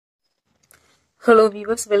Hello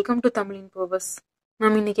viewers, welcome to தமிழின் Bowers.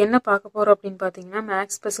 நம்ம இன்னைக்கு என்ன பார்க்க போகிறோம் அப்படின்னு பார்த்தீங்கன்னா,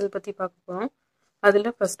 மேக்ஸ் பசில் பற்றி பார்க்க போகிறோம். அதில்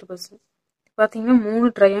ஃபஸ்ட்டு பசில் பார்த்தீங்கன்னா 3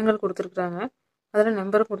 ட்ரையாங்கிள் கொடுத்துருக்குறாங்க. அதில்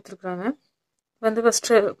நம்பரும் கொடுத்துருக்குறாங்க. வந்து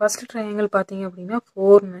ஃபஸ்ட்டு ட்ரையாங்கிள் பார்த்தீங்க அப்படின்னா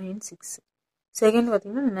 4, 9, 6. செகண்ட்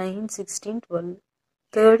பார்த்தீங்கன்னா 9, 16, 12.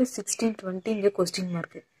 தேர்டு 16, 20. இங்கே கொஸ்டின்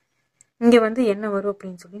மார்க்கு. இங்கே வந்து என்ன வரும்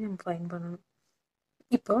அப்படின்னு சொல்லி நம்ம ஃபைண்ட் பண்ணணும்.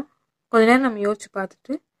 இப்போ கொஞ்ச நேரம் நம்ம யோசிச்சு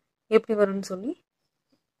பார்த்துட்டு எப்படி வரும்னு சொல்லி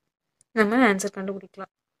நம்ம ஆன்சர் கண்டுபிடிக்கலாம்.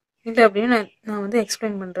 இல்லை அப்படின்னு நான் வந்து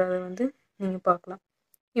எக்ஸ்பிளைன் பண்ணுறத வந்து நீங்கள் பார்க்கலாம்.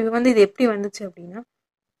 இது எப்படி வந்துச்சு அப்படின்னா,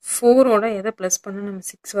 4ஓட எதை ப்ளஸ் பண்ணால் நம்ம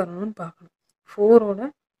 6 வரணும்னு பார்க்கணும். 4ஓட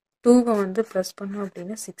 2வை வந்து ப்ளஸ் பண்ணோம்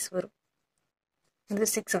அப்படின்னா 6 வரும். இந்த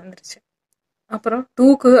 6 வந்துருச்சு. அப்புறம்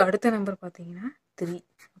 2க்கு அடுத்த நம்பர் பார்த்தீங்கன்னா 3.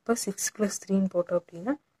 அப்போ 6 + 3ன்னு போட்டோம்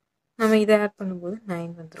அப்படின்னா நம்ம இதை ஆட் பண்ணும்போது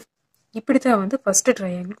 9 வந்துடும். இப்படி தான் வந்து ஃபஸ்ட்டு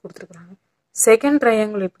ட்ரையாங்கிள் கொடுத்துருக்குறாங்க. செகண்ட்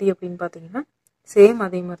ட்ரையாங்கிள் எப்படி அப்படின்னு பார்த்தீங்கன்னா சேம்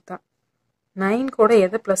அதே மாதிரி தான். 9 கூட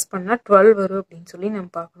எதை ப்ளஸ் பண்ணால் 12 வரும் அப்படின்னு சொல்லி நம்ம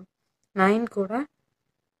பார்க்கணும். 9 கூட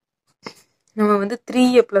நம்ம வந்து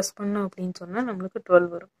 3யை ப்ளஸ் பண்ணோம் அப்படின்னு சொன்னால் நம்மளுக்கு 12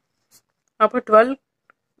 வரும். அப்போ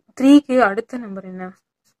 3க்கு அடுத்த நம்பர் என்ன?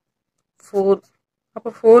 4.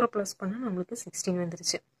 அப்போ 4ரை ப்ளஸ் பண்ணால் நம்மளுக்கு 16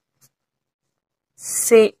 வந்துருச்சு.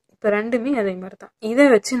 இப்போ ரெண்டுமே அதே மாதிரி தான். இதை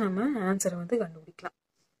வச்சு நம்ம ஆன்சரை வந்து கண்டுபிடிக்கலாம்.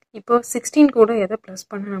 இப்போ 16 கூட எதை ப்ளஸ்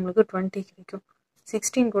பண்ணால் நம்மளுக்கு 20 கிடைக்கும்.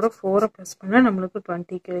 16 கூட 4ரை ப்ளஸ் பண்ணால் நம்மளுக்கு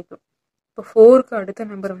 20 கிடைக்கும். இப்போ 4க்கு அடுத்த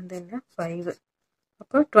நம்பர் வந்து என்ன? 5.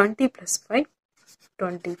 அப்போ 20 + 5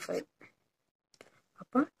 25.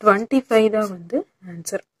 அப்போ 25 தான் வந்து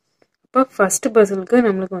ஆன்சர். அப்போ ஃபஸ்ட்டு பசிலுக்கு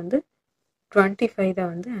நம்மளுக்கு வந்து 25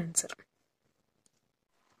 தான் வந்து ஆன்சர்.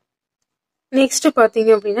 நெக்ஸ்ட்டு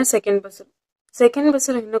பார்த்தீங்க அப்படின்னா செகண்ட் பசில். செகண்ட்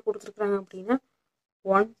பசில் என்ன கொடுத்துருக்குறாங்க அப்படின்னா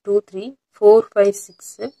 1, 2, 3, 4, 5,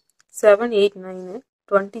 6, 7, 8, 9,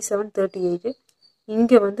 27, 38.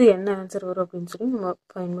 இங்கே வந்து என்ன ஆன்சர் வரும் அப்படின்னு சொல்லி நம்ம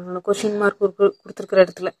ஃபைண்ட் பண்ணணும். கொஷின் மார்க் கொடுத்துருக்குற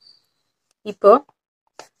இடத்துல இப்போ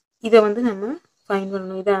இதை வந்து நம்ம ஃபைண்ட்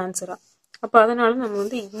பண்ணணும். இதை ஆன்சராக. அப்போ அதனால நம்ம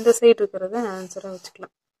வந்து இந்த சைடு இருக்கிறத ஆன்சராக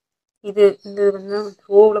வச்சுக்கலாம். இந்த வந்து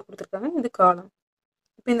ரோவில் கொடுத்துருக்காங்க, இது காலம்.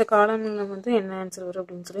 இப்போ இந்த காலமில் நம்ம வந்து என்ன ஆன்சர் வரும்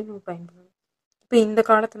அப்படின்னு சொல்லி நம்ம ஃபைண்ட் பண்ணணும். இப்போ இந்த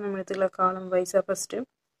காலத்தை நம்ம எடுத்துக்கலாம் காலம் வைஸாக ஃபஸ்ட்டு.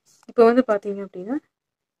 இப்போ வந்து பார்த்தீங்க அப்படின்னா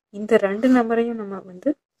இந்த 2 நம்பரையும் நம்ம வந்து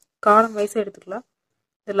காலம் வைஸாக எடுத்துக்கலாம்.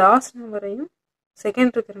 இந்த லாஸ்ட் நம்பரையும்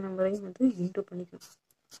செகண்ட் இருக்கிற நம்பரையும் வந்து இன்டூ பண்ணிக்கணும்.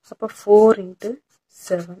 அப்போ 4 ×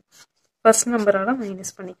 7 ஃபஸ்ட் நம்பரால்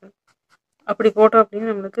மைனஸ் பண்ணிக்கணும். அப்படி போட்டோம் அப்படின்னா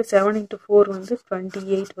நம்மளுக்கு 7 × 4 வந்து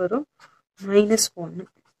 28 வரும். -1.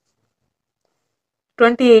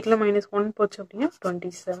 28ல் -1 போச்சு அப்படின்னா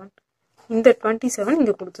 27. இந்த 27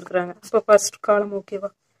 இங்கே கொடுத்துருக்குறாங்க. இப்போ ஃபர்ஸ்ட் காலம்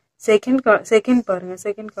ஓகேவா? செகண்ட் பாருங்கள்.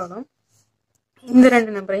 செகண்ட் காலம் இந்த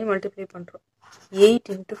 2 நம்பரையும் மல்டிப்ளை பண்ணுறோம்.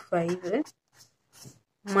 8 × 5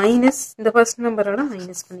 மைனஸ் இந்த ஃபர்ஸ்ட் நம்பரால்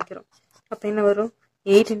மைனஸ் பண்ணிக்கிறோம். அப்போ என்ன வரும்?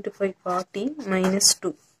 8 × 5 40 -2.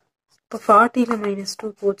 இப்போ 40ல் -2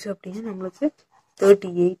 போச்சு அப்படின்னா நம்மளுக்கு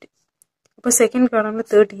 38. அப்போ செகண்ட் காலமில்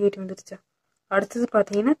 38 வந்துருச்சா? அடுத்தது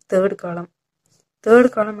பார்த்தீங்கன்னா தேர்ட் காலம். தேர்ட்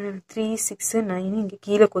காலம் என்ன? 3, 6, 9. இங்கே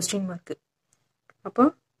கீழே கொஸ்டின் மார்க்கு. அப்போ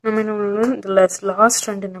நம்ம என்ன பண்ணணும்? இந்த லாஸ்ட்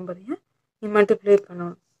 2 நம்பரையும் மல்டிப்ளை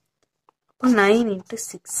பண்ணணும். அப்போ 9 ×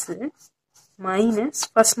 6 மைனஸ்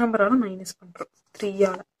ஃபர்ஸ்ட் நம்பரால் மைனஸ் பண்ணுறோம்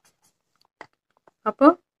 3ஆல். அப்போ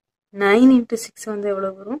 9 × 6 வந்து எவ்வளோ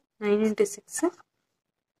வரும்? 9 × 6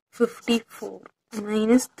 54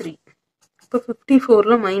 -3. இப்போ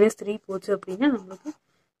 54ல் -3 போச்சு அப்படின்னா நம்மளுக்கு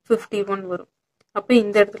 51 வரும். அப்போ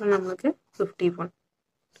இந்த இடத்துல நம்மளுக்கு 51.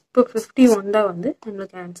 இப்போ 51 தான் வந்து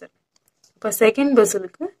நம்மளுக்கு ஆன்சர். இப்போ செகண்ட்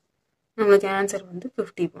பசிலுக்கு நம்மளுக்கு ஆன்சர் வந்து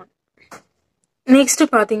 51.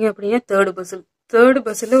 நெக்ஸ்ட்டு பார்த்தீங்க அப்படின்னா தேர்டு பசில். தேர்டு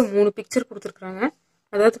பஸ்ஸில் 3 பிக்சர் கொடுத்துருக்குறாங்க.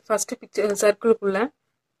 அதாவது ஃபஸ்ட்டு பிக்சர் சர்க்கிளுக்குள்ளே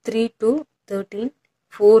 3, 2, 13,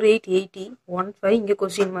 4, 8, 80, 1, 5. இங்கே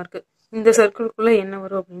கொஸ்டின் மார்க்கு. இந்த சர்க்கிளுக்குள்ளே என்ன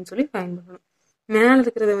வரும் அப்படின்னு சொல்லி ஃபைண்ட் பண்ணணும். மேலே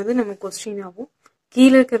இருக்கிறத வந்து நம்ம கொஸ்டினாகவும்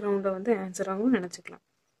கீழே இருக்கிற ரவுண்டை வந்து ஆன்சராகவும் நினச்சிக்கலாம்.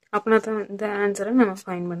 அப்படின்னா தான் இந்த ஆன்சரை நம்ம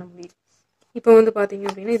ஃபைண்ட் பண்ண முடியும். இப்போ வந்து பார்த்தீங்க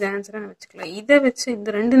அப்படின்னா இதை ஆன்சராக நம்ம வச்சுக்கலாம். இதை வச்சு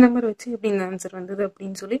இந்த 2 நம்பர் வச்சு எப்படி இந்த ஆன்சர் வந்தது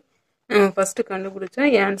அப்படின்னு சொல்லி நம்ம ஃபஸ்ட்டு கண்டுபிடிச்சா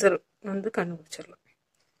ஆன்சர் வந்து கண்டுபிடிச்சிடலாம்.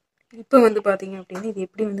 இப்போ வந்து பார்த்தீங்க அப்படின்னா இது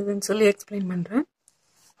எப்படி வந்ததுன்னு சொல்லி எக்ஸ்பிளைன் பண்ணுறேன்.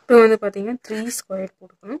 இப்போ வந்து பார்த்தீங்கன்னா 3 ஸ்கொயர்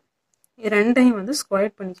போட்டுக்கணும். 2ஐயும் வந்து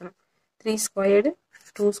ஸ்கொயர் பண்ணிக்கணும். 3 ஸ்கொயர்டு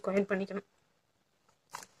 2 ஸ்கொயர் பண்ணிக்கணும்.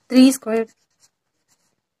 3 ஸ்கொயர்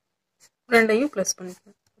 2ஐயும் ப்ளஸ்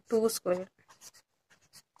பண்ணிக்கணும். 2 ஸ்கொயர்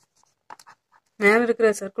மேலே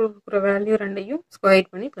இருக்கிற சர்க்கிள் இருக்கிற வேல்யூ 2ஐயும்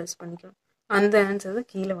ஸ்கொயர் பண்ணி ப்ளஸ் பண்ணிக்கணும். அந்த ஆன்சர் தான்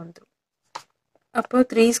கீழே வந்துடும். அப்போ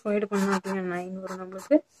 3 ஸ்கொயர்டு பண்ணோம் அப்படின்னா 9 வரும்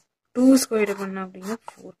நம்மளுக்கு. 2 ஸ்கொயர்டு பண்ணோம் அப்படின்னா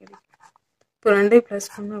 4 கிடைக்கும். இப்போ 2ஐயும்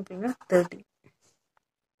ப்ளஸ் பண்ணோம் அப்படின்னா 13.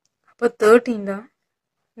 அப்போ 13 தான்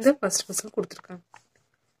இந்த ஃபஸ்ட் பசில் கொடுத்துருக்காங்க.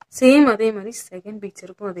 சேம் அதே மாதிரி செகண்ட்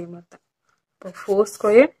பிக்சருக்கும் அதே மாதிரி தான். இப்போ 4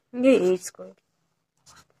 ஸ்கொயர் இங்கே 8 ஸ்கொயர்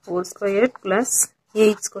 4 ஸ்கொயர் ப்ளஸ்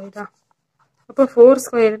 8 ஸ்கொயர் தான். அப்போ 4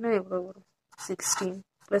 ஸ்கொயர்னா எவ்வளோ வரும் 16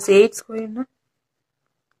 ப்ளஸ் 8 ஸ்கொயர்னா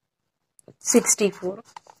 64.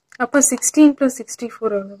 அப்போ 16 ப்ளஸ்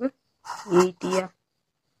 64 எவ்வளவு 80.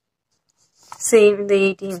 சேம் இந்த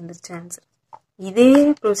 80 வந்துருச்சு ஆன்சர். இதே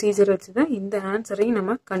ப்ரொசீஜர் வச்சு தான் இந்த ஆன்சரையும்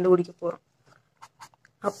நம்ம கண்டுபிடிக்க போகிறோம்.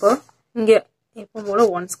 அப்போ இங்கே எப்போ போல்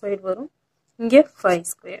 1 ஸ்கொயர் வரும், இங்கே 5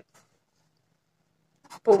 ஸ்கொயர்.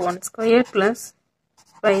 இப்போ 1 ஸ்கொயர் ப்ளஸ்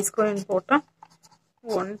 5 ஸ்கொயர்னு போட்டால்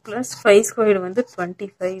 1 ப்ளஸ் 5 ஸ்கொயர் வந்து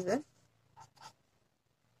 25.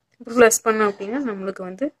 இப்போ ப்ளஸ் பண்ணோம் அப்படின்னா நம்மளுக்கு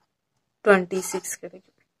வந்து 26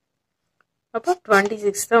 கிடைக்கும். அப்போ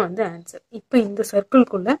 26 தான் வந்து ஆன்சர். இப்போ இந்த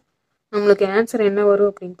சர்க்கிள்குள்ளே நம்மளுக்கு ஆன்சர் என்ன வரும்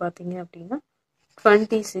அப்படின்னு பார்த்தீங்க அப்படின்னா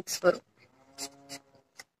 26 வரும்.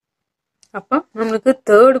 அப்போ நம்மளுக்கு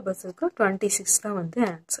தேர்டு பஸ்ஸுக்கு 26 தான் வந்து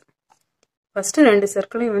ஆன்சர். ஃபஸ்ட்டு 2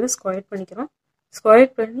 சர்க்கிளையும் வந்து ஸ்கொயர் பண்ணிக்கிறோம்.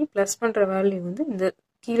 ஸ்கொயர் பண்ணி ப்ளஸ் பண்ணுற வேல்யூ வந்து இந்த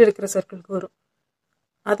கீழே இருக்கிற சர்க்கிளுக்கு வரும்.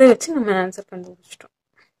 அதை வச்சு நம்ம ஆன்சர் கண்டுபிடிச்சிட்டோம்.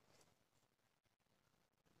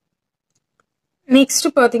 நெக்ஸ்ட்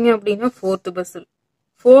பார்த்தீங்க அப்படின்னா ஃபோர்த்து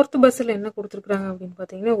பஸ்ஸில் என்ன கொடுத்துருக்குறாங்க அப்படின்னு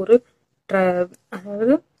பார்த்தீங்கன்னா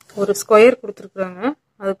அதாவது ஒரு ஸ்கொயர் கொடுத்துருக்குறாங்க,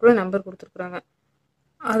 அதுக்குள்ளே நம்பர் கொடுத்துருக்குறாங்க.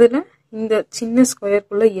 அதில் இந்த சின்ன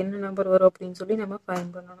ஸ்கொயருக்குள்ளே என்ன நம்பர் வரும் அப்படின்னு சொல்லி நம்ம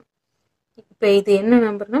ஃபைண்ட் பண்ணணும். இப்போ இது என்ன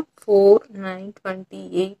நம்பர்னா 4, 9, 20,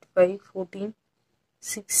 8, 5, 14,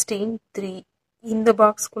 16, 3. இந்த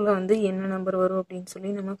பாக்ஸ்குள்ளே வந்து என்ன நம்பர் வரும் அப்படின்னு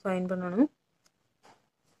சொல்லி நம்ம ஃபைண்ட் பண்ணணும்.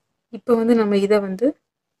 இப்போ வந்து நம்ம இதை வந்து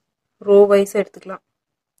ரோ வைஸாக எடுத்துக்கலாம்.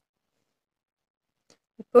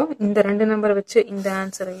 இப்போ இந்த 2 நம்பரை வச்சு இந்த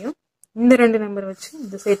ஆன்சரையும், இந்த 2 நம்பரை வச்சு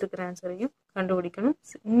இந்த சைடு இருக்கிற ஆன்சரையும் கண்டுபிடிக்கணும்.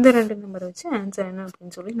 இந்த 2 நம்பரை வச்சு ஆன்சர் என்ன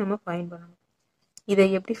அப்படின்னு சொல்லி நம்ம ஃபைண்ட் பண்ணணும். இதை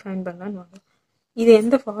எப்படி ஃபைண்ட் பண்ணலான்னு வாங்க. இது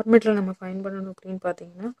எந்த ஃபார்மேட்டில் நம்ம ஃபைண்ட் பண்ணணும் அப்படின்னு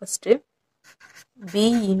பார்த்தீங்கன்னா first b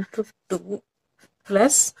into 2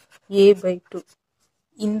 plus a/2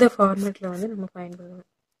 இந்த ஃபார்மேட்டில் வந்து நம்ம ஃபைண்ட் பண்ணணும்.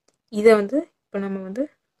 இதை வந்து இப்போ நம்ம வந்து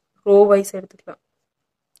ரோ வைஸ் எடுத்துக்கலாம்.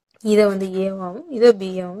 இதை வந்து ஏவாகவும் இதை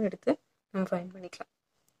பியாகவும் எடுத்து நம்ம ஃபைண்ட் பண்ணிக்கலாம்.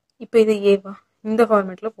 இப்போ இது ஏவா இந்த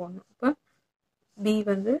ஃபார்மேட்டில் போடணும். இப்போ பி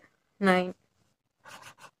வந்து 9.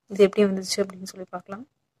 இது எப்படி வந்துச்சு அப்படின்னு சொல்லி பார்க்கலாம்.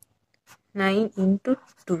 9 இன்ட்டு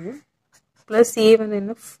 2 ப்ளஸ் ஏ வந்து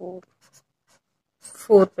என்ன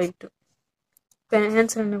 4/2. இப்போ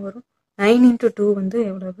ஆன்சர் என்ன வரும் 9 இன்ட்டு 2 வந்து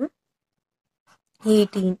எவ்வளவு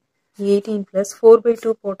 18 ப்ளஸ்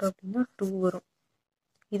 4/2 போட்டோம் அப்படின்னா 2 வரும்.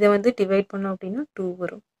 இதை வந்து டிவைட் பண்ணோம் அப்படின்னா 2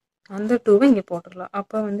 வரும். அந்த 2வை இங்கே போட்டுடலாம்.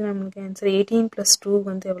 அப்போ வந்து நம்மளுக்கு ஆன்சர் 18 ப்ளஸ் 2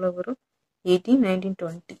 வந்து எவ்வளோ வரும் 18, 19,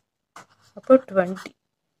 20. அப்போ 20.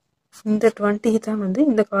 இந்த 20 தான் வந்து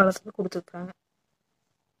இந்த காலத்தில் கொடுத்துருக்குறாங்க.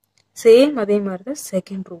 சேம் அதே மாதிரி தான்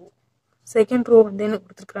செகண்ட் ரோ வந்து என்ன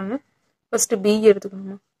கொடுத்துருக்குறாங்க ஃபஸ்ட்டு பி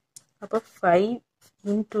எடுத்துக்கணுமா. அப்போ 5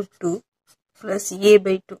 into 2 plus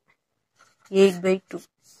a/2 8/2.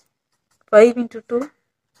 5 into 2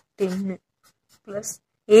 10 plus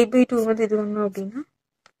 8/2 வந்து இது பண்ணோம் அப்படின்னா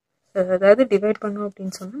அதாவது டிவைட் பண்ணோம்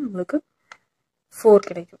அப்படின்னு சொன்னால் நம்மளுக்கு 4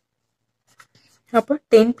 கிடைக்கும். அப்போ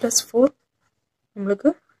 10 ப்ளஸ் 4 நம்மளுக்கு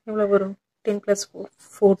எவ்வளோ வரும் 10 ப்ளஸ் 4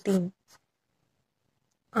 14.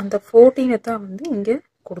 அந்த 14 தான் வந்து இங்கே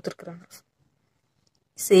கொடுத்துருக்குறாங்க.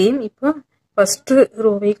 சேம் இப்போ ஃபஸ்ட்டு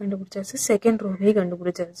ரோவையும் கண்டுபிடிச்சாச்சு, செகண்ட் ரோவையும்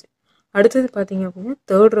கண்டுபிடிச்சாச்சு. அடுத்தது பார்த்தீங்க அப்படின்னா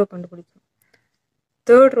தேர்ட் ரோ கண்டுபிடிக்கணும்.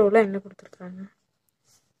 தேர்ட் ரோவில் என்ன கொடுத்துருக்குறாங்க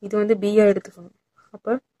இது வந்து பியா எடுத்துக்கணும்.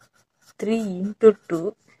 அப்போ 3 இன்ட்டு 2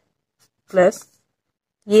 ப்ளஸ்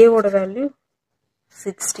ஏவோட வேல்யூ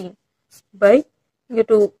 16 பை இங்கே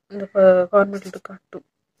 2 இந்த ஃபார்மேட்டில் இருக்கா 2.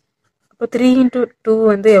 அப்போ 3 இன்ட்டு 2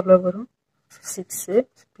 வந்து எவ்வளோ வரும் 6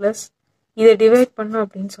 ப்ளஸ் இதை டிவைட் பண்ணோம்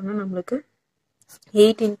அப்படின்னு சொன்னால் நம்மளுக்கு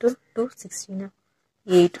 8 இன்ட்டு 2 16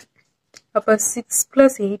 8. அப்போ 6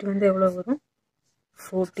 ப்ளஸ் 8 வந்து எவ்வளோ வரும்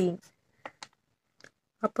 14.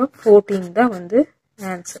 அப்போ 14 தான் வந்து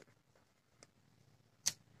ஆன்சர்.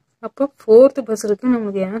 அப்போ ஃபோர்த்து பஸ்ஸுக்கு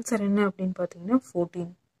நம்மளுக்கு ஆன்சர் என்ன அப்படின்னு பார்த்தீங்கன்னா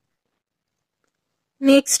 14.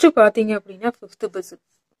 நெக்ஸ்ட் பார்த்தீங்க அப்படின்னா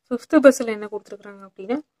ஃபிஃப்த்து பஸ்ஸில் என்ன கொடுத்துருக்குறாங்க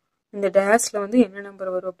அப்படின்னா இந்த டேஷில் வந்து என்ன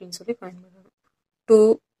நம்பர் வரும் அப்படின்னு சொல்லி ஃபைண்ட் பண்ணணும். 2,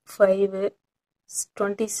 5,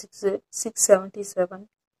 26, 677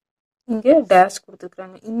 இங்கே டேஷ்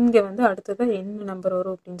கொடுத்துருக்குறாங்க. இங்கே வந்து அடுத்ததாக என்ன நம்பர்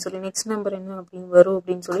வரும் அப்படின்னு சொல்லி நெக்ஸ்ட் நம்பர் என்ன அப்படின்னு வரும்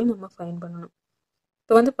அப்படின்னு சொல்லி நம்ம ஃபைண்ட் பண்ணணும்.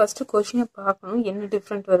 இப்போ வந்து ஃபஸ்ட்டு கொஷினை பார்க்கணும் என்ன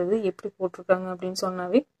டிஃப்ரெண்ட் வருது எப்படி போட்டிருக்காங்க அப்படின்னு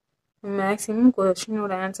சொன்னாவே மேக்ஸிமம்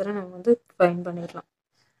கொஷினோட ஆன்சரை நம்ம வந்து ஃபைண்ட் பண்ணிடலாம்.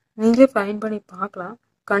 நீங்களே ஃபைண்ட் பண்ணி பார்க்கலாம்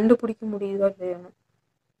கண்டுபிடிக்க முடியுதா இல்லையான்னு.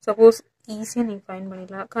 சப்போஸ் ஈஸியாக நீங்கள் ஃபைண்ட்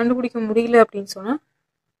பண்ணிடலாம். கண்டுபிடிக்க முடியல அப்படின்னு சொன்னால்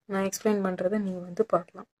நான் எக்ஸ்பிளைன் பண்ணுறதை நீங்கள் வந்து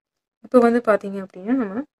பார்க்கலாம். இப்போ வந்து பார்த்தீங்க அப்படின்னா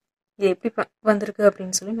நம்ம இது எப்படி வந்திருக்கு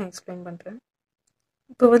அப்படின்னு சொல்லி நான் எக்ஸ்பிளைன் பண்ணுறேன்.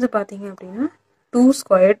 இப்போ வந்து பார்த்தீங்க அப்படின்னா 2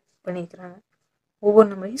 ஸ்கொயர் பண்ணியிருக்கிறாங்க. ஒவ்வொரு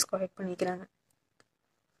நம்பரையும் ஸ்கொயர் பண்ணிக்கிறாங்க.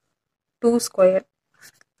 2 ஸ்கொயர்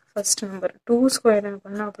ஃபர்ஸ்ட் நம்பர் 2 ஸ்கொயர்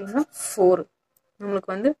பண்ணோம் அப்படின்னா 4. நம்மளுக்கு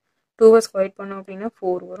வந்து 2வை ஸ்கொயர் பண்ணோம் அப்படின்னா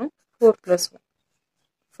 4 வரும். 4 + 1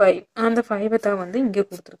 5. அந்த 5 தான் வந்து இங்கே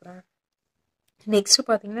கொடுத்துருக்குறாங்க. நெக்ஸ்ட்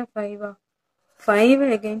பார்த்தீங்கன்னா 5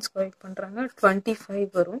 அகைன் ஸ்கொயர் பண்ணுறாங்க.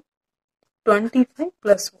 25 வரும். 25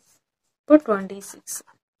 + 1 இப்போ 26.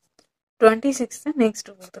 26 தான் நெக்ஸ்ட்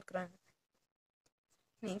கொடுத்துருக்குறாங்க.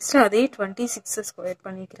 நெக்ஸ்ட் அதே 26 ஸ்கொயர்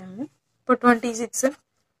பண்ணிக்கிறாங்க. இப்போ 26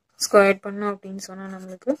 ஸ்கொயர் பண்ணோம் அப்படின்னு சொன்னால்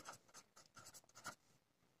நம்மளுக்கு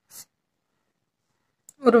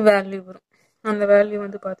ஒரு வேல்யூ வரும். அந்த வேல்யூ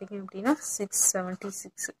வந்து பார்த்தீங்க அப்படின்னா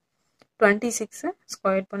 676. 26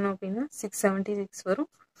 ஸ்கொயர் பண்ணோம் அப்படின்னா 676 வரும்.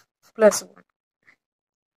 +1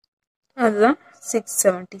 அதுதான்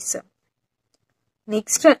 677.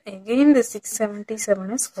 நெக்ஸ்ட் அகெயின் இந்த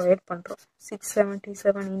 677 ஸ்கொயர் பண்ணுறோம்.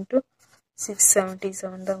 677 இன்ட்டு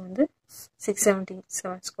 677 தான் வந்து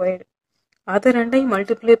 677 ஸ்கொயர்டு. அதை ரெண்டையும்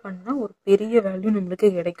மல்டிப்ளை பண்ணால் ஒரு பெரிய வேல்யூ நம்மளுக்கு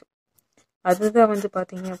கிடைக்கும். அதுதான் வந்து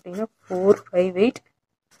பார்த்தீங்க அப்படின்னா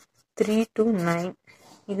 458,329.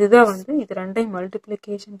 இதுதான் வந்து இது ரெண்டையும்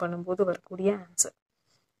மல்டிப்ளிகேஷன் பண்ணும்போது வரக்கூடிய ஆன்சர்.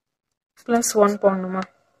 +1 போடணுமா?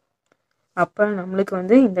 அப்போ நம்மளுக்கு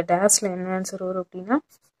வந்து இந்த டேஷில் என்ன ஆன்சர் வரும் அப்படின்னா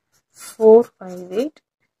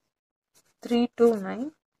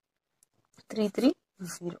 458,329,330.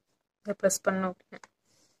 இதை ப்ளஸ் பண்ணோம் அப்படின்னா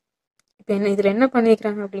இப்போ என்ன இதில் என்ன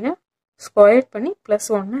பண்ணிக்கிறாங்க அப்படின்னா ஸ்கொயர் பண்ணி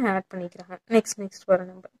 +1 ஆட் பண்ணிக்கிறாங்க. நெக்ஸ்ட் வர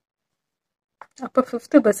நம்பர். அப்போ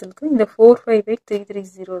 5th பஸ்ஸுக்கு இந்த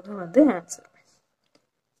 458,330 தான் வந்து ஆன்சர்.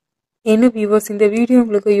 என்ன வியூவர்ஸ், இந்த வீடியோ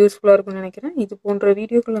உங்களுக்கு யூஸ்ஃபுல்லாக இருக்கும்னு நினைக்கிறேன். இது போன்ற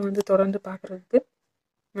வீடியோக்களை வந்து தொடர்ந்து பார்க்குறதுக்கு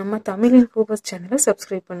நம்ம தமிழ் இன்ஃபோபஸ் சேனலை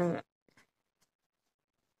சப்ஸ்கிரைப் பண்ணுங்கள்.